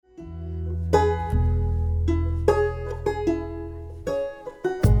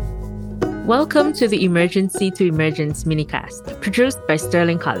Welcome to the Emergency to Emergence minicast, produced by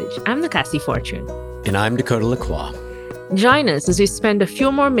Sterling College. I'm Nakasi Fortune. And I'm Dakota Lacroix. Join us as we spend a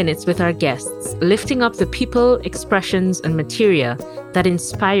few more minutes with our guests, lifting up the people, expressions, and materia that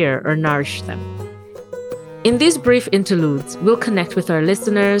inspire or nourish them. In these brief interludes, we'll connect with our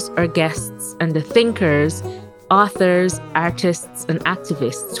listeners, our guests, and the thinkers, authors, artists, and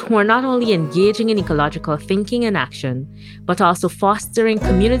activists who are not only engaging in ecological thinking and action, but also fostering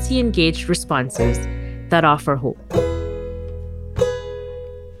community-engaged responses that offer hope.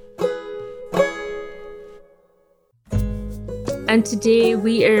 And today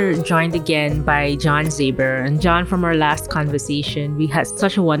we are joined again by John Zaber. And John, from our last conversation, we had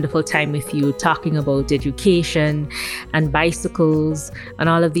such a wonderful time with you talking about education and bicycles and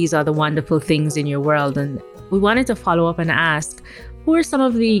all of these other wonderful things in your world. And we wanted to follow up and ask, who are some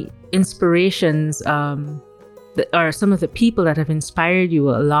of the inspirations or some of the people that have inspired you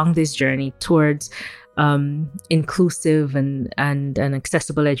along this journey towards inclusive and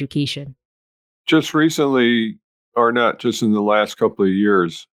accessible education? Just recently, or not just in the last couple of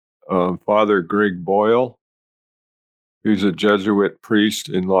years, Father Greg Boyle, who's a Jesuit priest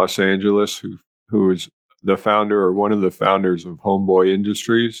in Los Angeles, who is the founder or one of the founders of Homeboy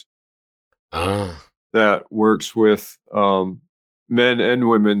Industries, that works with men and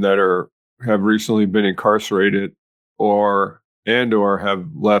women that have recently been incarcerated or have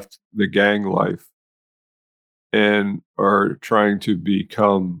left the gang life and are trying to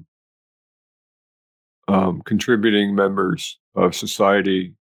become contributing members of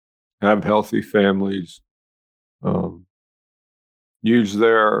society, have healthy families, use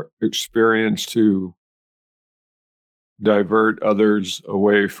their experience to divert others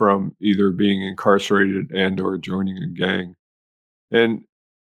away from either being incarcerated and or joining a gang. And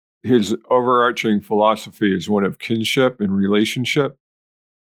his overarching philosophy is one of kinship and relationship,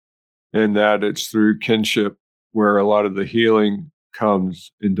 and that it's through kinship where a lot of the healing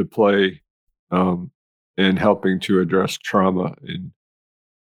comes into play, and helping to address trauma in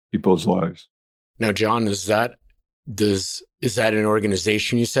people's lives. Now, John, is that an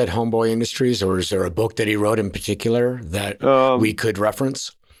organization you said, Homeboy Industries, or is there a book that he wrote in particular that we could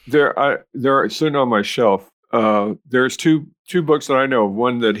reference? There are sitting on my shelf. There's two books that I know of,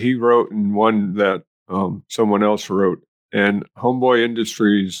 one that he wrote and one that someone else wrote. And Homeboy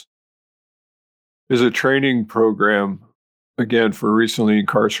Industries is a training program, again, for recently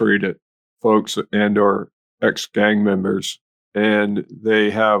incarcerated folks and or ex-gang members, and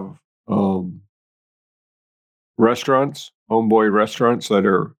they have restaurants, Homeboy restaurants, that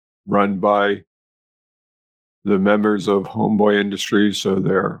are run by the members of Homeboy Industries. So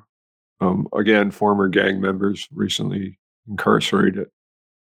they're again former gang members recently incarcerated.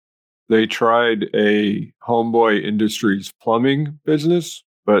 They tried a Homeboy Industries plumbing business,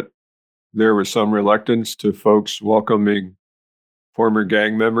 but there was some reluctance to folks welcoming former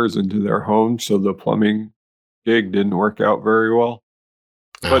gang members into their homes, so the plumbing gig didn't work out very well.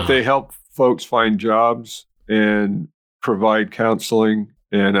 But they help folks find jobs and provide counseling,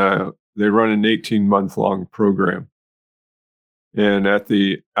 and they run an 18-month-long program. And at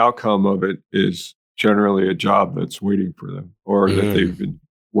the outcome of it is generally a job that's waiting for them or that they've been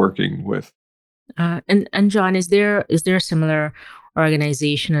working with. And John, is there a similar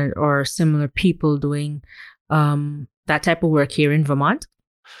organization or similar people doing that type of work here in Vermont?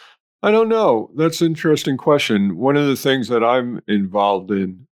 I don't know. That's an interesting question. One of the things that I'm involved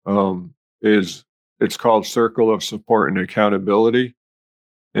in is it's called Circle of Support and Accountability.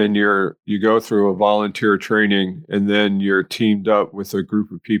 And you go through a volunteer training, and then you're teamed up with a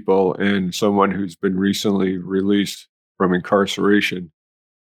group of people and someone who's been recently released from incarceration,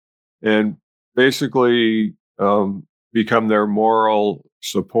 and basically become their moral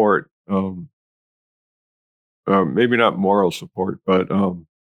support. Maybe not moral support, but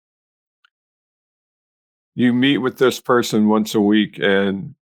you meet with this person once a week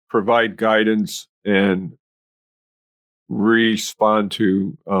and provide guidance and respond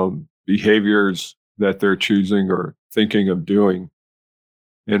to behaviors that they're choosing or thinking of doing,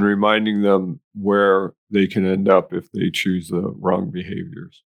 and reminding them where they can end up if they choose the wrong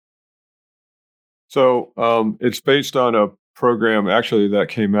behaviors. So it's based on a program actually that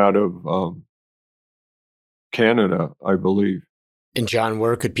came out of Canada, I believe. And John,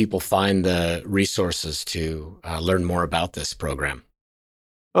 where could people find the resources to learn more about this program?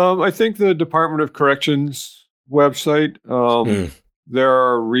 I think the Department of Corrections website. There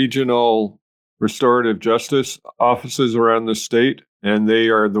are regional restorative justice offices around the state, and they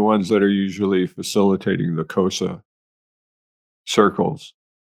are the ones that are usually facilitating the COSA circles.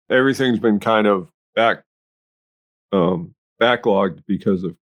 Everything's been kind of backlogged because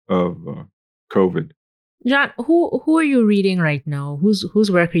of COVID. John, who are you reading right now?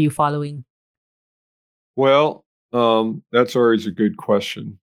 Whose work are you following? Well, that's always a good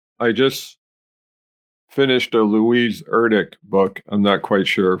question. I just finished a Louise Erdrich book. I'm not quite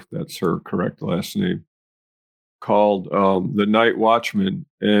sure if that's her correct last name, called The Night Watchman.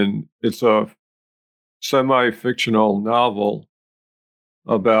 And it's a semi-fictional novel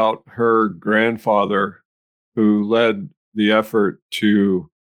about her grandfather who led the effort to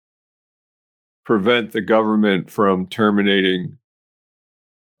prevent the government from terminating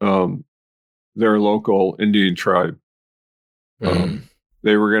their local Indian tribe.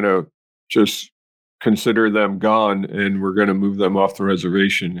 They were going to just consider them gone and we're going to move them off the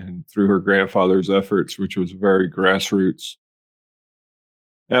reservation. And through her grandfather's efforts, which was a very grassroots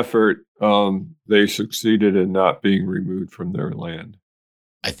effort, they succeeded in not being removed from their land.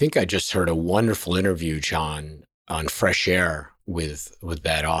 I think I just heard a wonderful interview, John, on Fresh Air with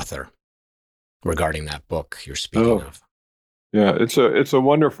that author regarding that book you're speaking of. Yeah, it's a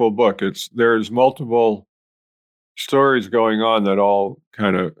wonderful book. There's multiple stories going on that all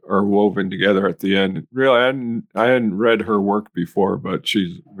kind of are woven together at the end. Really, I hadn't read her work before, but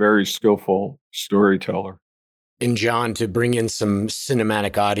she's a very skillful storyteller. And John, to bring in some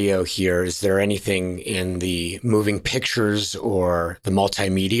cinematic audio here, is there anything in the moving pictures or the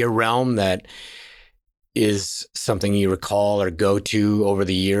multimedia realm that is something you recall or go to over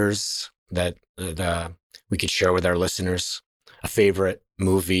the years that we could share with our listeners? A favorite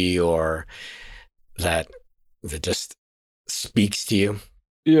movie or that just speaks to you?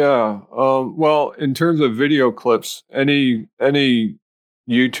 Yeah. Well, in terms of video clips, any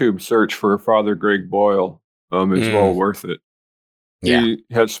YouTube search for Father Greg Boyle is well worth it. Yeah. He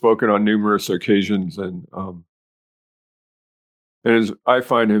has spoken on numerous occasions, and I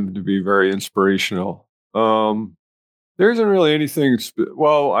find him to be very inspirational. There isn't really anything.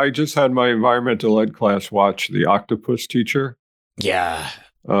 I just had my environmental ed class watch The Octopus Teacher. Yeah,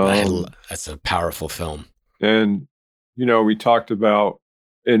 that's a powerful film. And, we talked about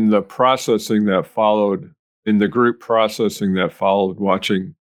in the processing that followed, in the group processing that followed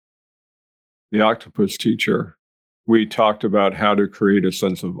watching The Octopus Teacher, we talked about how to create a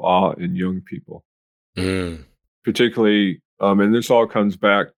sense of awe in young people. Particularly, and this all comes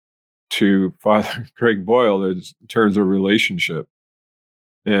back to Father Greg Boyle in terms of relationship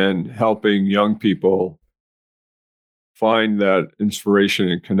and helping young people find that inspiration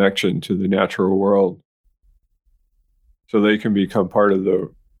and connection to the natural world so they can become part of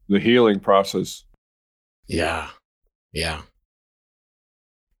the healing process. Yeah.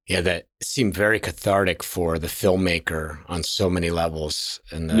 That seemed very cathartic for the filmmaker on so many levels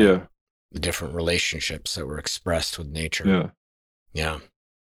and the different relationships that were expressed with nature. Yeah.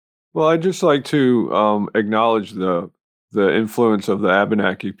 Well, I'd just like to acknowledge the influence of the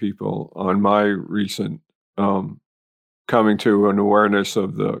Abenaki people on my recent coming to an awareness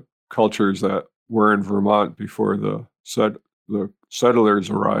of the cultures that were in Vermont before the settlers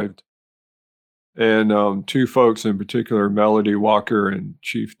arrived. And two folks in particular, Melody Walker and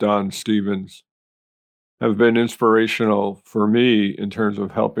Chief Don Stevens, have been inspirational for me in terms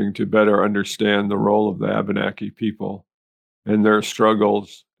of helping to better understand the role of the Abenaki people and their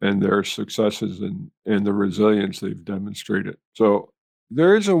struggles and their successes and the resilience they've demonstrated. So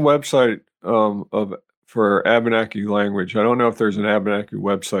there is a website for Abenaki language. I don't know if there's an Abenaki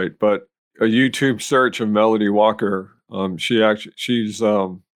website, but a YouTube search of Melody Walker. She has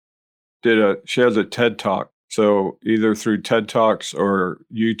a TED Talk. So either through TED Talks or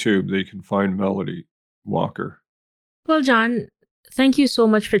YouTube, they can find Melody Walker. Well, John, thank you so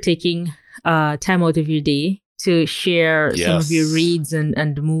much for taking time out of your day to share some of your reads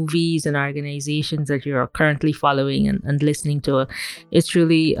and movies and organizations that you're currently following and listening to. It's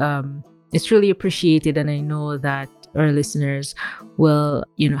really appreciated, and I know that our listeners will,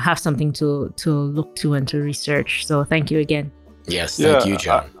 have something to look to and to research. So thank you again. Yes, thank you,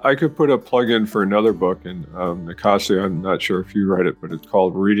 John. I could put a plug in for another book, and Nikasi, I'm not sure if you read it, but it's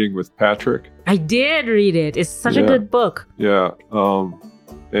called Reading with Patrick. I did read it. It's such a good book. Yeah,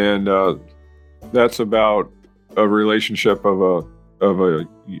 and that's about a relationship of a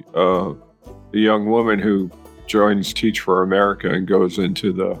young woman who joins Teach for America and goes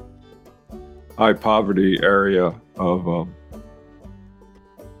into the high poverty area of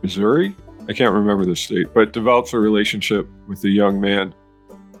Missouri. I can't remember the state, but develops a relationship with a young man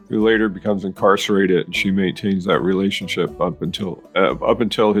who later becomes incarcerated, and she maintains that relationship up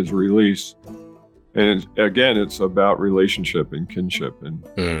until his release. And again, it's about relationship and kinship and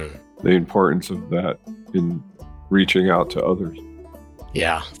the importance of that in reaching out to others.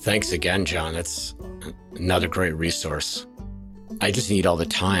 Yeah, thanks again, John. That's another great resource. I just need all the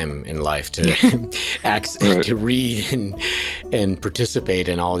time in life to to read and participate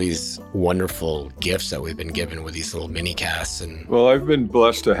in all these wonderful gifts that we've been given with these little mini casts. And well, I've been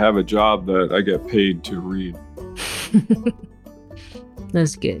blessed to have a job that I get paid to read.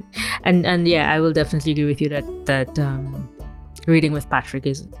 That's good. And yeah, I will definitely agree with you that reading with Patrick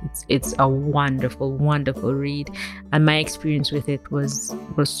it's a wonderful, wonderful read. And my experience with it was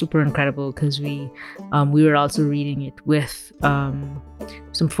super incredible because we were also reading it with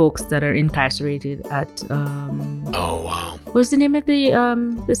some folks that are incarcerated at oh wow. What's the name of the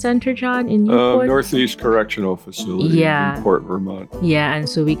center, John, in Newport? Northeast Correctional Facility in Port, Vermont. Yeah, and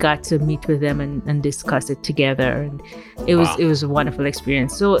so we got to meet with them and discuss it together, and it was a wonderful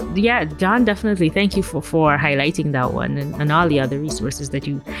experience. So yeah, John, definitely thank you for highlighting that one and all the other resources that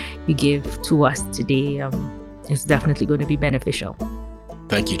you give to us today. It's definitely going to be beneficial.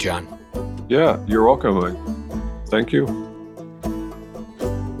 Thank you, John. Yeah, you're welcome. Thank you.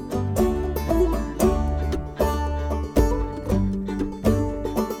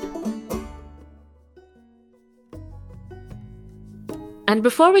 And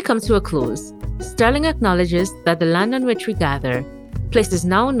before we come to a close, Sterling acknowledges that the land on which we gather, places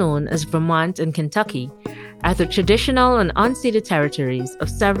now known as Vermont and Kentucky, are the traditional and unceded territories of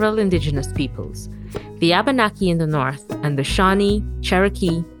several indigenous peoples, the Abenaki in the north and the Shawnee,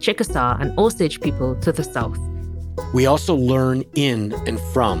 Cherokee, Chickasaw, and Osage people to the south. We also learn in and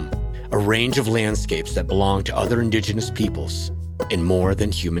from a range of landscapes that belong to other indigenous peoples and more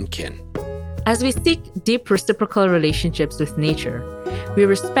than human kin. As we seek deep reciprocal relationships with nature, we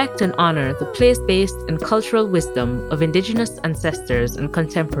respect and honor the place-based and cultural wisdom of indigenous ancestors and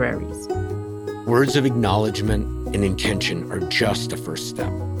contemporaries. Words of acknowledgement and intention are just a first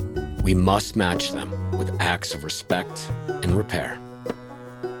step. We must match them with acts of respect and repair.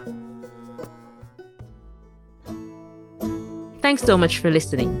 Thanks so much for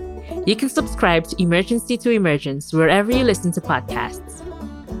listening. You can subscribe to Emergency to Emergence wherever you listen to podcasts.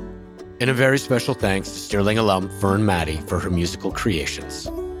 And a very special thanks to Sterling alum Fern Maddie for her musical creations.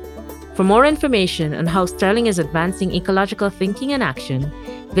 For more information on how Sterling is advancing ecological thinking and action,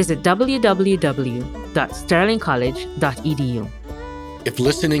 visit www.sterlingcollege.edu. If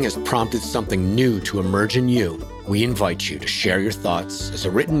listening has prompted something new to emerge in you, we invite you to share your thoughts as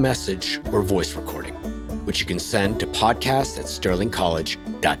a written message or voice recording, which you can send to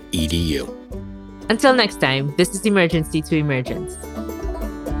podcast@sterlingcollege.edu. Until next time, this is Emergency to Emergence.